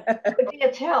books would be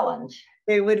a challenge.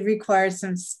 It would require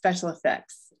some special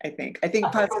effects, I think. I think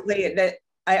possibly that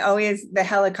the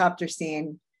helicopter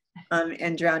scene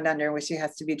in Drowned Under, where she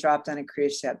has to be dropped on a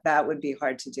cruise ship, that would be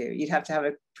hard to do. You'd have to have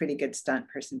a pretty good stunt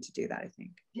person to do that, I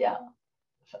think. Yeah.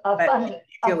 A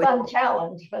fun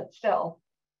challenge, but still.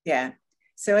 Yeah.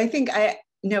 So I think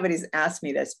nobody's asked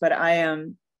me this, but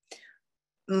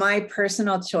my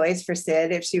personal choice for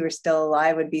Sid, if she were still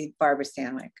alive, would be Barbara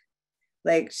Stanwyck.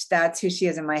 Like, that's who she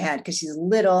is in my head, because she's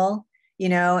little, you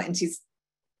know, and she's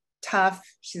tough.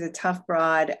 She's a tough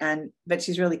broad, but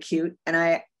she's really cute.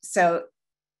 So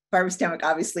Barbara Stanwyck,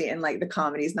 obviously, in like the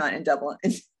comedies, not in Double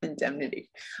Indemnity,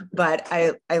 but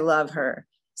I love her.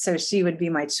 So she would be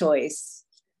my choice.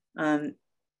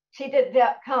 She did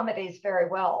that comedies very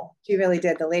well. She really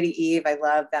did. The Lady Eve, I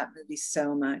love that movie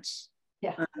so much.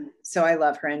 Yeah. So I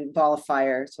love her. And Ball of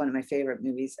Fire, it's one of my favorite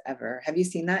movies ever. Have you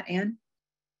seen that, Anne?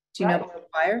 Do you know Ball of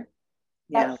Fire?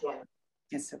 Yeah. Excellent.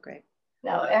 It's so great.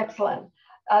 No, excellent.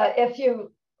 If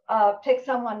you pick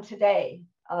someone today,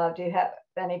 do you have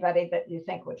anybody that you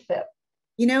think would fit?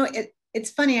 You know,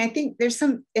 it's funny. I think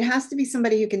it has to be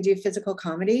somebody who can do physical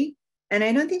comedy. And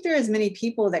I don't think there are as many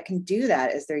people that can do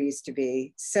that as there used to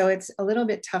be. So it's a little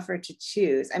bit tougher to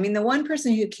choose. I mean, the one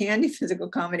person who can do physical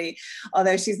comedy,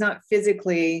 although she's not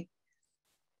physically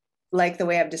like the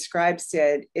way I've described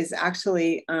Sid, is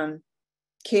actually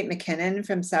Kate McKinnon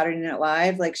from Saturday Night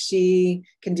Live. Like, she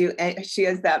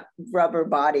has that rubber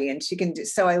body, and she can do,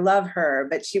 so I love her,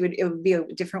 but it would be a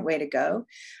different way to go.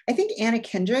 I think Anna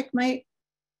Kendrick might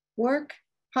work,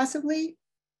 possibly,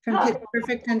 from Pitch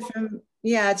Perfect,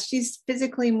 and she's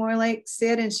physically more like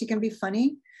Sid, and she can be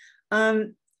funny. We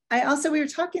were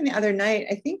talking the other night,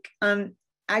 I think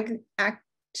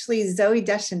actually Zooey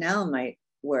Deschanel might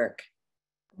work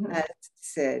as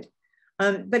Sid.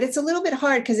 But it's a little bit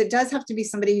hard because it does have to be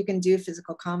somebody who can do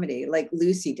physical comedy, like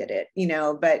Lucy did it, you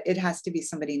know, but it has to be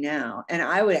somebody now. And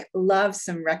I would love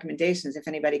some recommendations if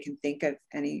anybody can think of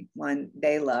anyone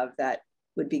they love that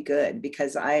would be good,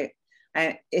 because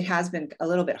it has been a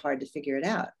little bit hard to figure it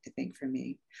out, I think, for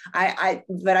me.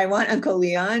 But I want Uncle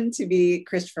Leon to be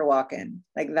Christopher Walken.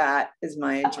 Like, that is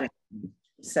my dream.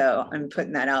 So I'm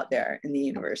putting that out there in the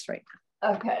universe right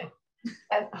now. Okay.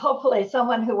 And hopefully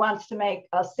someone who wants to make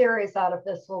a series out of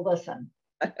this will listen.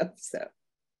 I hope so.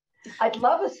 I'd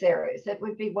love a series. It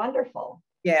would be wonderful.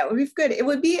 Yeah, it would be good. It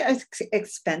would be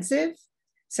expensive.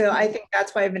 So I think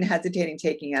that's why I've been hesitating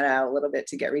taking it out a little bit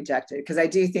to get rejected, because I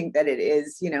do think that it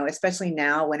is, you know, especially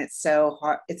now when it's so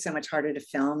hard, it's so much harder to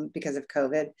film because of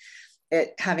COVID,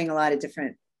 having a lot of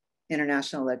different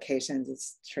international locations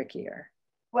is trickier.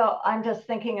 Well, I'm just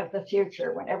thinking of the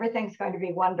future when everything's going to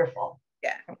be wonderful.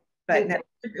 Yeah, but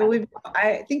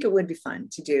I think it would be fun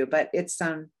to do, but it's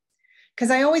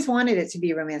because I always wanted it to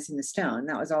be Romancing the Stone.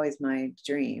 That was always my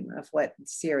dream of what the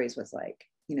series was like,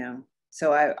 you know.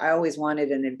 So I always wanted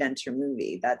an adventure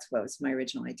movie. That's what was my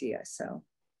original idea. So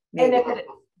maybe. And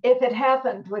if it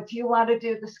happened, would you want to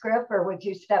do the script, or would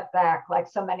you step back like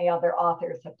so many other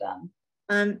authors have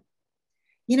done?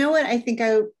 You know what I think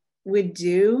I would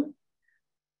do?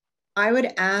 I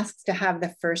would ask to have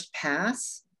the first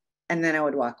pass, and then I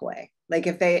would walk away. Like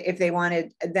if they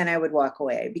wanted, then I would walk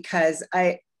away, because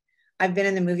I've been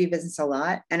in the movie business a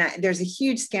lot, and there's a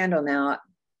huge scandal now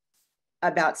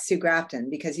about Sue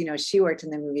Grafton, because, you know, she worked in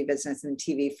the movie business and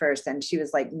TV first, and she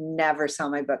was like, never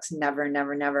sell my books, never,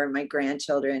 never, never. My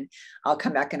grandchildren, I'll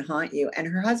come back and haunt you. And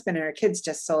her husband and her kids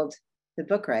just sold the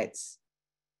book rights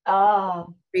 3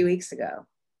 weeks ago.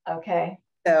 Okay.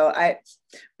 So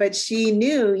but she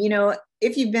knew, you know,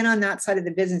 if you've been on that side of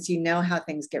the business, you know how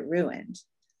things get ruined,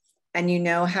 and you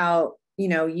know how, you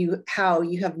know, you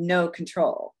have no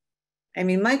control. I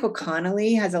mean, Michael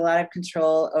Connelly has a lot of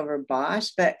control over Bosch,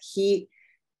 but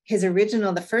his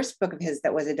original, the first book of his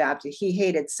that was adapted, he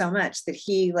hated so much that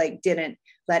he like didn't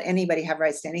let anybody have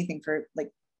rights to anything for like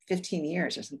 15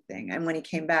 years or something. And when he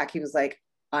came back, he was like,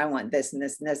 I want this and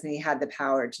this and this. And he had the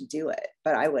power to do it,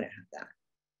 but I wouldn't have that.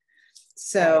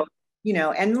 So, you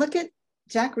know, and look at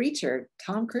Jack Reacher,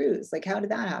 Tom Cruise, like, how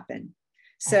did that happen?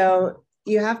 So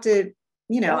you have to,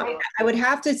 you know, I would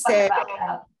have to say,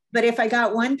 but if I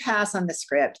got one pass on the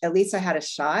script, at least I had a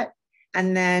shot,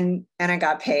 and I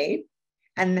got paid.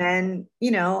 And then,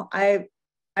 you know, I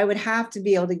would have to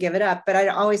be able to give it up, but I'd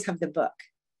always have the book.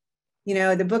 You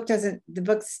know, the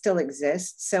book still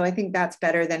exists. So I think that's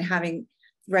better than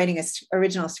writing an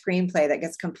original screenplay that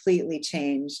gets completely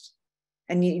changed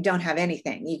and you don't have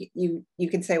anything. You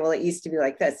can say, well, it used to be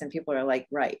like this, and people are like,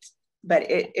 right. But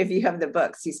if you have the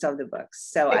books, you still have the books.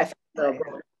 So I feel,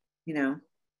 you know.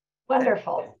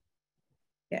 Wonderful.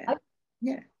 Yeah.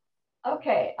 Yeah.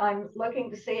 Okay, I'm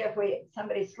looking to see if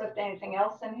somebody slipped anything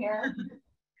else in here.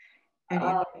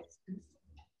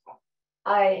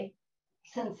 I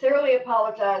sincerely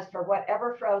apologize for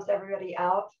whatever froze everybody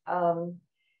out.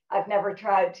 I've never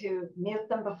tried to mute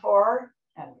them before,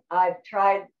 and I've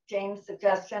tried James'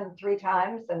 suggestion 3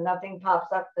 times and nothing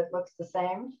pops up that looks the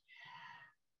same.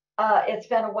 It's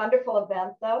been a wonderful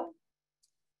event, though.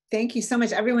 Thank you so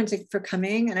much, everyone, for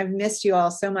coming, and I've missed you all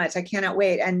so much. I cannot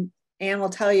wait. And Anne will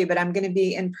tell you, but I'm going to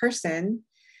be in person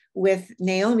with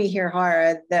Naomi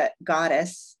Hirahara, the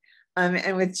goddess,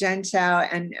 and with Jen Chow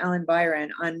and Ellen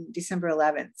Byron on December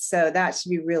 11th. So that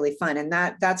should be really fun. And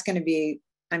that's going to be,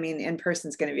 I mean, in person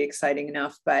is going to be exciting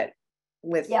enough, but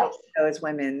with those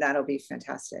women, that'll be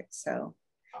fantastic. So,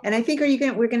 and I think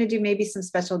we're going to do maybe some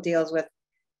special deals with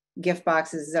gift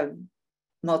boxes of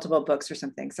multiple books or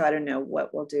something. So I don't know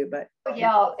what we'll do, but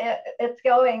yeah, it's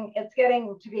getting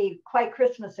to be quite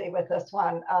Christmassy with this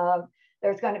one.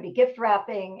 There's going to be gift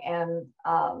wrapping and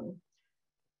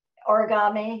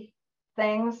origami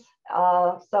things.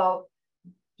 So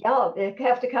yeah, you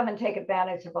have to come and take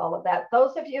advantage of all of that.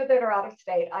 Those of you that are out of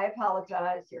state, I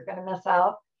apologize, you're going to miss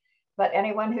out. But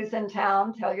anyone who's in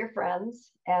town, tell your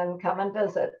friends and come and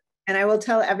visit. And I will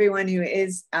tell everyone who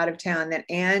is out of town that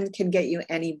Anne can get you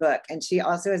any book. And she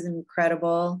also has an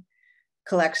incredible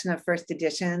collection of first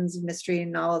editions, mystery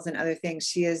novels and other things.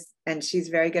 She's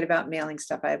very good about mailing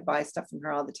stuff. I buy stuff from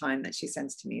her all the time that she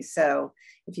sends to me. So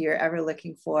if you're ever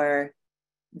looking for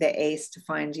the ace to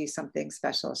find you something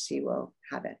special, she will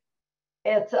have it.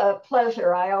 It's a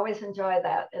pleasure. I always enjoy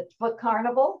that. It's Book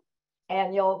Carnival,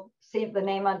 and you'll see the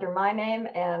name under my name,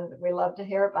 and we love to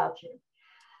hear about you.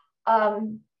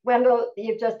 Wendall,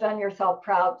 you've just done yourself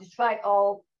proud. Despite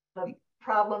all the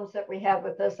problems that we had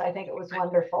with this, I think it was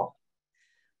wonderful.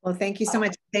 Well, thank you so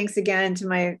much. Thanks again to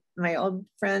my old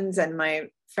friends and my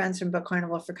friends from Book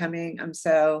Carnival for coming. I'm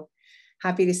so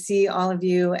happy to see all of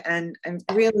you, and I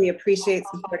really appreciate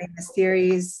supporting the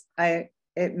series.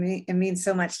 It means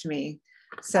so much to me.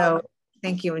 So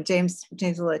thank you. And James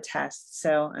will attest.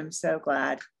 So I'm so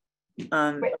glad. We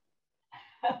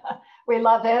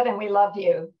love it, and we love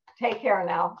you. Take care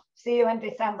now. See you in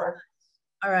December.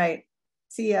 All right.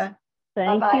 See ya.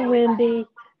 Thank you, Wendy.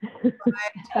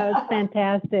 That was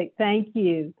fantastic. Thank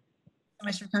you. So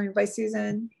much for coming. Bye,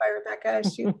 Susan. Bye, Rebecca.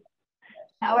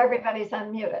 Now everybody's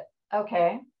unmuted.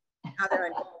 Okay. Now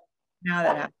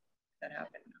that happened.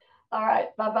 All right.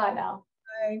 Bye-bye now.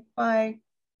 Bye. Bye.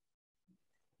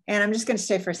 And I'm just going to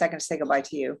stay for a second to say goodbye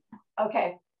to you.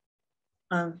 Okay.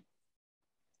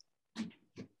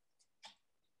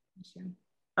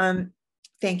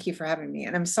 Thank you for having me.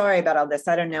 And I'm sorry about all this.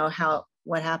 I don't know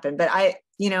what happened, but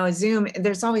Zoom,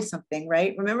 there's always something,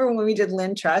 right? Remember when we did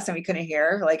Lynn Truss and we couldn't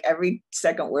hear, like every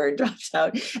second word dropped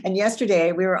out. And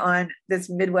yesterday we were on this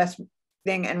Midwest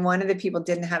thing, and one of the people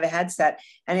didn't have a headset,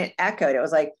 and it echoed. It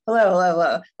was like, hello, hello,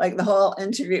 hello. Like the whole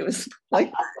interview was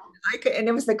like, and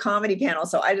it was the comedy panel.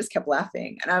 So I just kept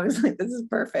laughing, and I was like, this is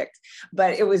perfect.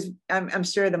 But it was, I'm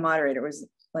sure the moderator was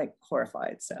like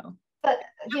horrified. So, but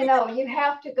you know, you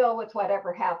have to go with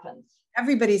whatever happens.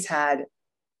 Everybody's had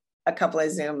a couple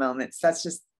of Zoom moments. That's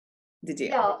just the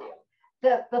deal.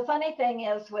 Yeah. The funny thing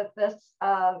is with this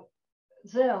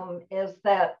Zoom is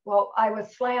that, well, I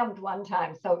was slammed one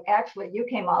time. So actually you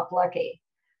came off lucky.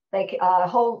 They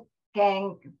whole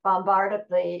gang bombarded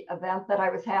the event that I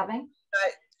was having.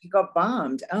 You got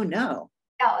bombed. Oh no.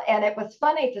 Yeah, and it was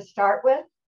funny to start with,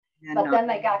 but then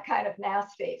they got kind of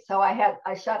nasty. So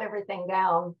I shut everything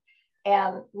down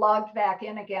and logged back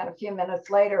in again a few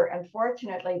minutes later. And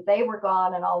fortunately, they were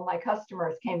gone and all my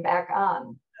customers came back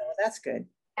on. Oh, that's good.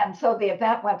 And so the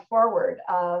event went forward.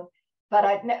 But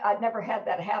I'd never had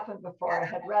that happen before. I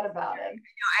had read about it.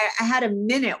 I had a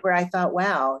minute where I thought,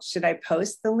 wow, should I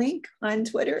post the link on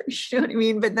Twitter? You know what I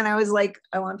mean? But then I was like,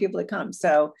 I want people to come.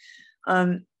 So,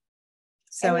 and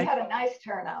we had a nice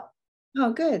turnout.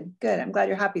 Oh, good, good. I'm glad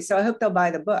you're happy. So I hope they'll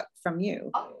buy the book from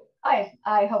you.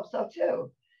 I hope so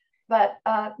too. But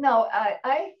no,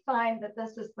 I find that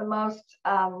this is the most,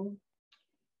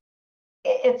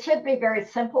 it should be very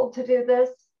simple to do this,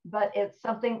 but it's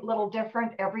something a little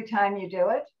different every time you do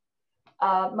it.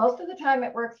 Most of the time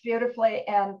it works beautifully,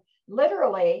 and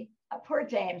literally, poor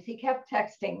James, he kept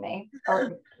texting me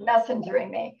or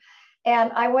messengering me.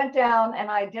 And I went down and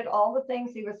I did all the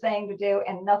things he was saying to do,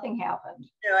 and nothing happened.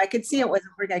 No, I could see it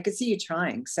wasn't working. I could see you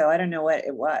trying. So I don't know what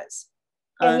it was.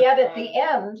 And yet at the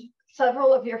end,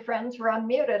 several of your friends were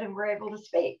unmuted and were able to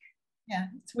speak. Yeah,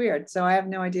 it's weird. So I have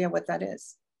no idea what that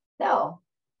is. No.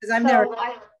 Because I'm never,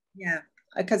 yeah,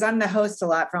 because I'm the host a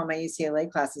lot for all my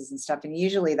UCLA classes and stuff. And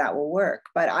usually that will work,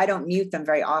 but I don't mute them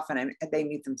very often. They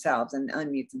mute themselves and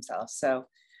unmute themselves. So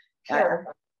sure.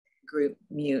 Group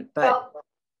mute, but. Well,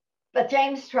 but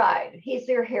James tried. He's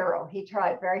your hero. He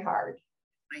tried very hard.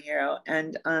 My hero.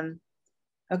 And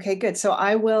okay, good. So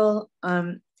I will,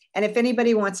 and if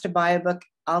anybody wants to buy a book,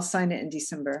 I'll sign it in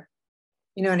December.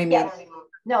 You know what I mean? Yes.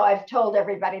 No, I've told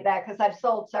everybody that because I've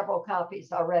sold several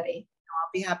copies already.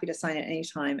 I'll be happy to sign it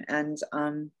anytime. And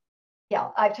yeah,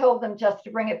 I told them just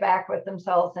to bring it back with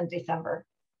themselves in December.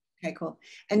 Okay, cool.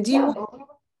 And do you,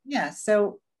 yeah,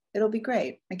 so it'll be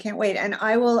great. I can't wait. And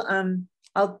I will,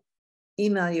 I'll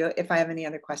email you if I have any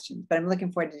other questions, but I'm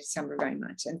looking forward to December very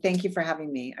much. And thank you for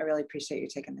having me. I really appreciate you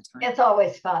taking the time. It's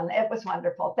always fun. It was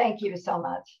wonderful. Thank you so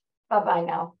much. Bye-bye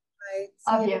now.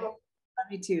 Bye. Love you.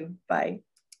 Love you too. Bye.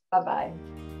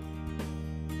 Bye-bye.